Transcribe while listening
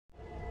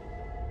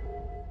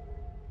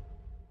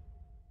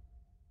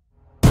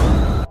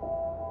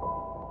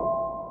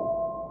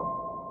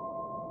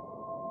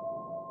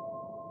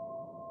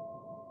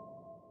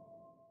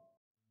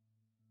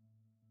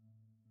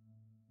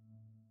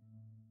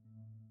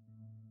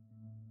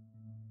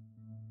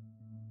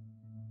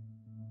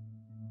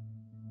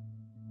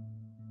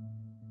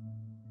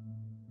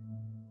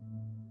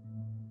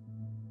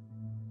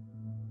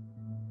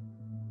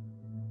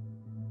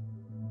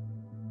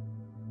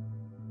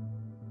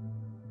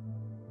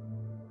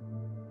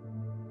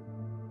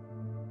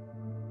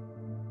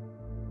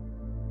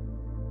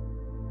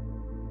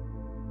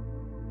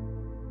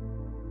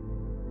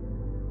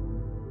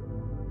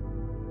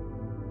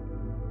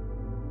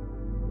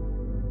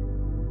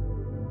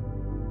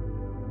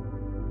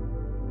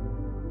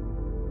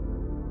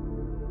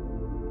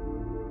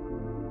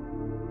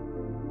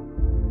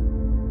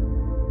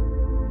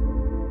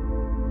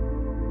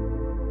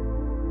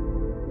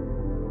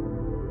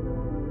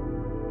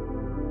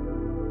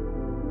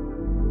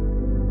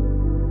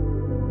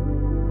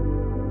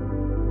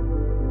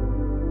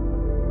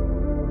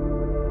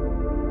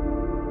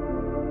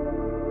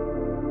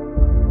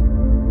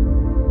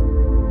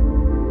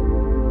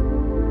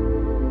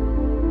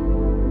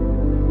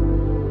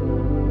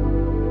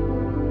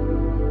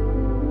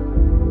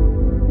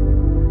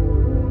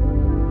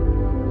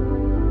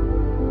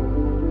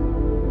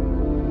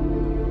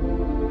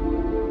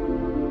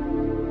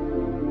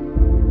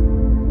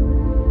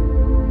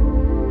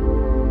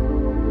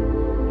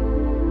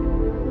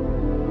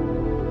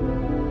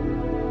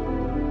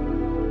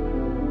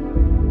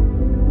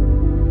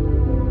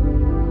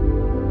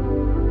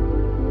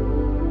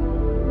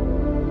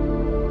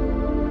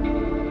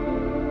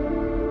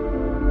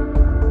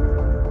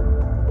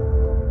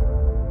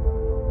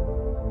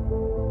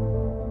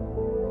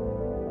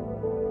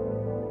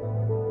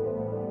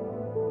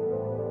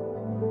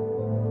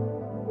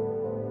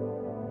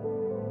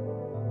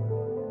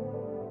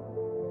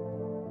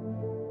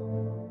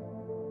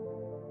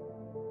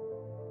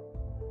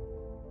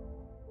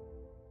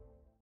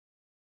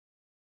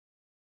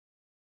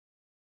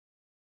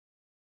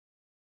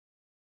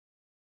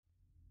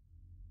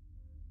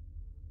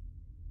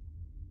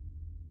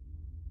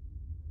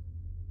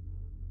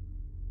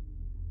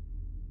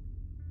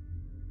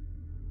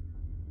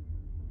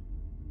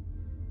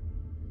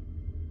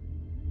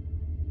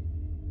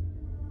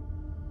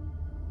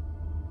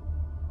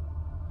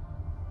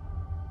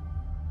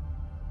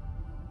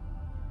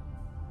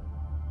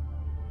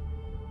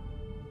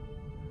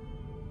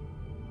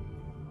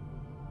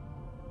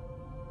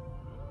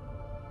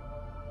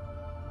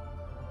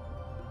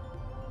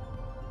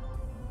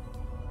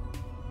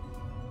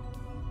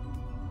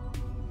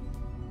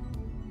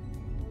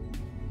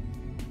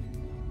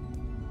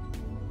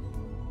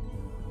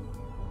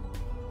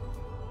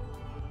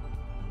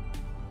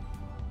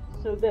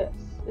So this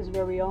is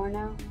where we are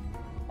now?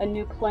 A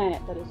new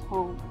planet that is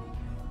home.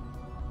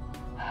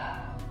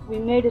 We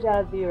made it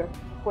out of the Earth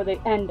before they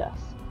end us,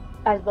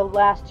 as the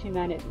last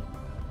humanity.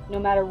 No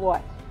matter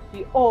what,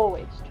 we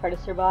always try to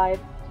survive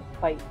to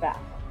fight back.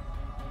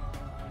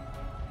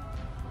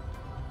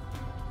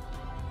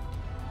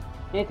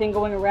 Anything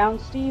going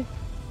around, Steve?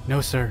 No,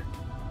 sir.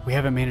 We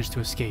haven't managed to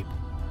escape.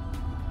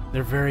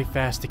 They're very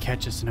fast to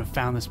catch us and have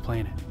found this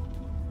planet.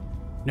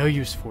 No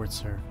use for it,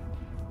 sir.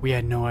 We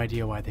had no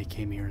idea why they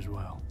came here as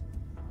well.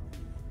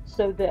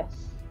 So this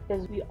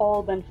is we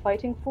all been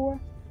fighting for?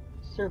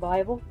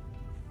 Survival?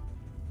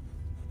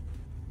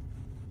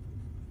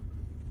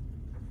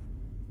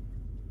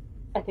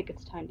 I think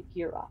it's time to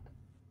gear up.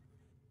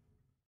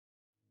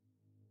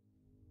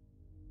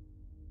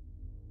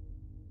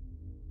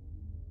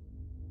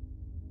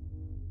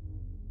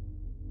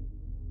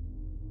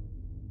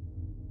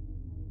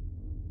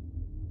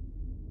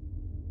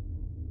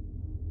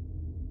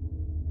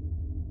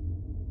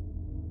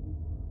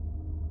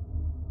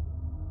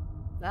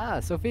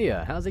 Ah,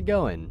 Sophia, how's it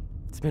going?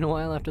 It's been a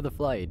while after the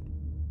flight.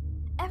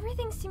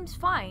 Everything seems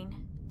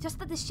fine, just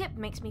that the ship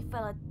makes me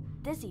feel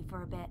dizzy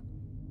for a bit.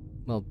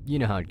 Well, you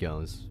know how it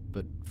goes,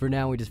 but for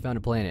now we just found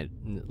a planet,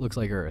 and it looks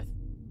like Earth.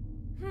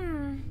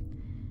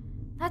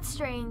 That's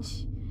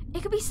strange.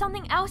 It could be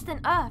something else than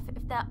Earth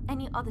if there are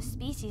any other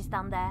species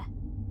down there.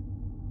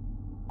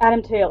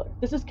 Adom Taylor,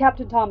 this is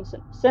Captain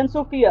Thomson. Send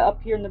Sophia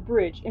up here in the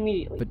bridge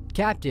immediately. But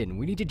Captain,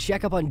 we need to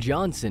check up on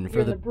Johnson for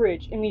Here in the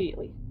bridge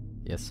immediately.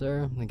 Yes,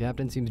 sir. The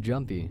captain seems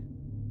jumpy.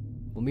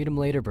 We'll meet him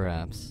later,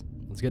 perhaps.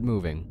 Let's get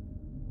moving.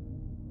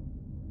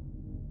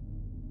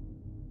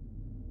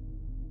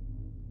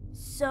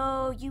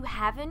 So, you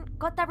haven't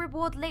got that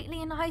reward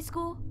lately in high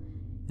school?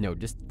 No,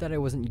 just that I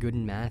wasn't good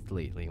in math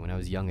lately when I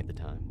was young at the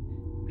time.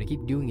 But I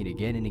keep doing it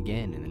again and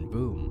again, and then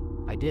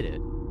boom, I did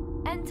it.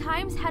 And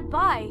times had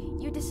by,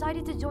 you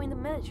decided to join the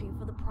military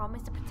for the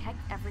promise to protect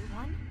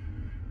everyone?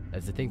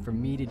 That's the thing for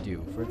me to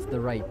do, for it's the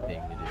right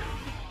thing to do.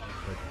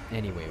 But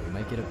anyway, we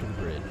might get up to the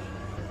bridge.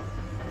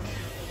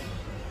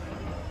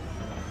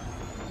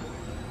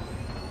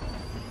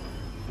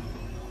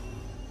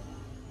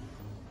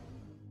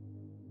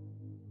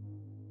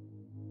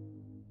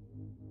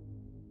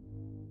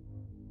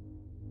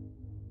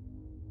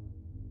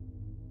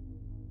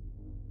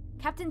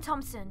 Captain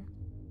Thomson.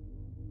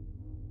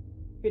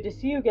 Good to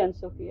see you again,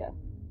 Sophia.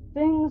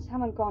 Things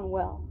haven't gone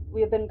well.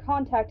 We have been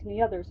contacting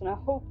the others, and I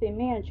hope they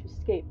manage to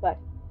escape, but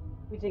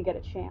we didn't get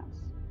a chance.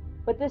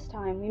 But this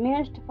time, we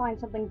managed to find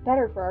something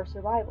better for our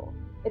survival.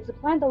 It's a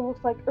planet that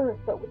looks like Earth,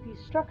 but with these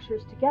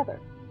structures together.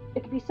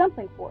 It could be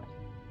something for it.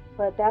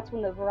 But that's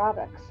when the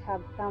Vravaks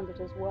have found it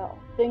as well.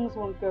 Things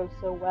won't go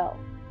so well.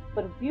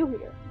 But with you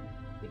here,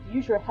 we could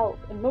use your help,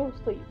 and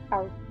mostly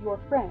your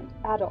friend,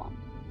 Adom.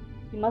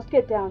 You must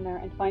get down there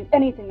and find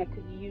anything that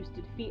could be used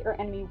to defeat our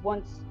enemy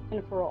once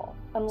and for all.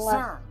 Unless...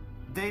 Sir,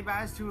 they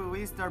managed to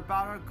release their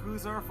battle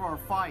cruiser for a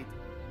fight.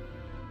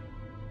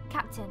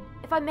 Captain,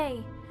 if I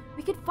may,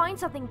 we could find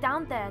something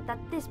down there that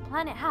this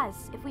planet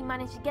has if we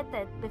manage to get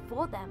there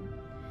before them.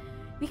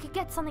 We could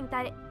get something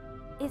that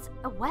is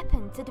a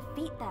weapon to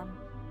defeat them.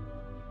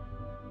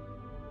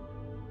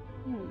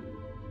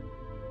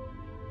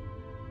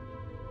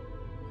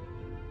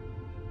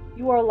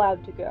 You are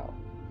allowed to go.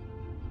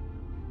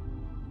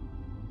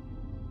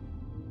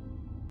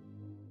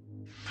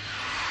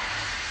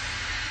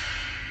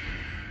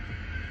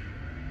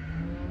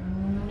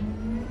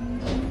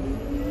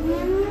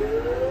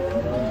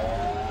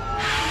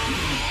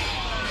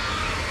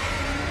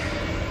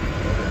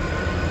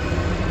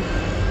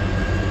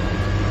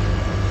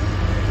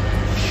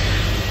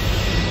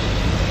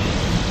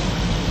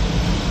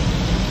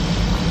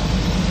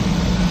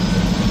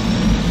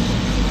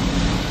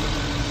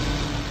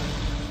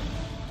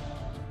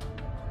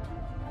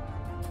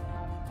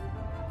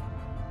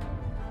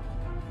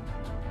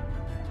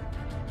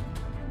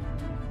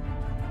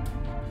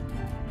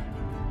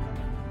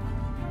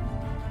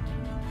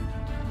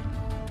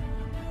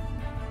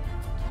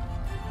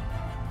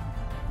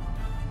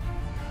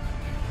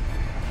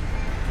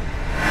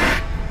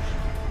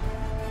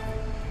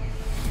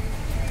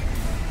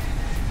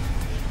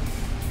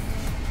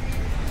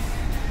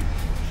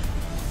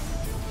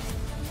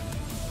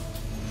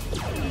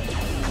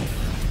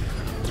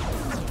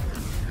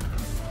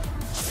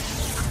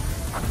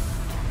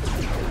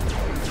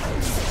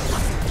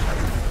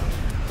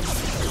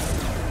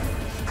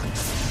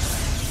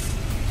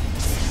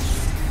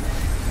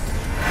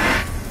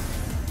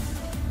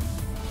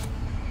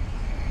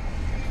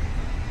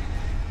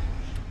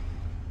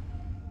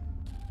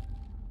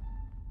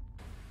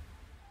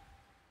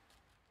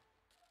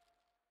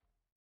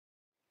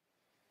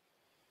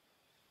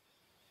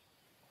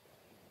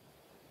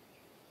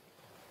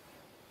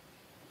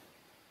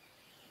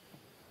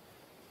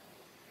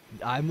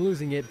 I'm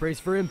losing it. Brace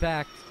for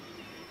impact.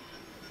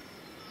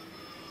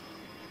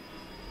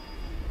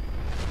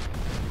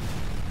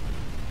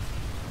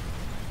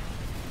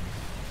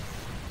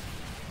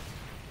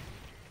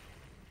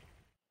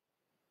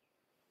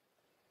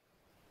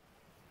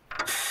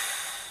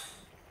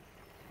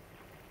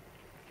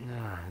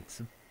 It's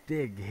a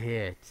big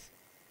hit.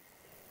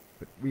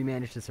 But we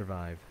managed to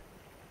survive.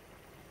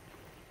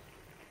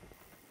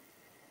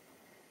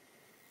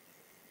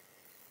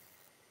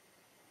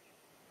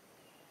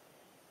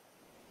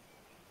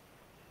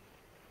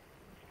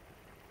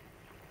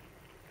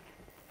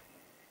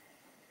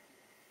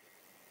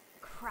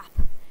 Crap.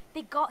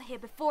 They got here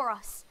before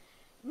us.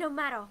 No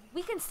matter,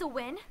 we can still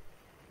win.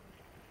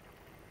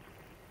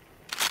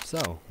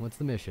 So, what's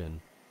the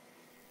mission?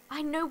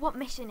 I know what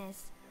mission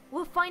is.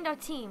 We'll find our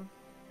team.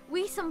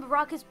 We some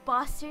Vravaks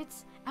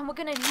bastards, and we're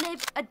gonna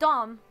live,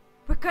 Adom.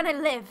 We're gonna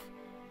live.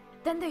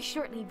 Then they're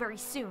shortly very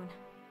soon.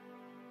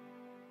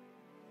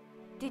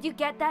 Did you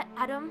get that,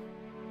 Adom?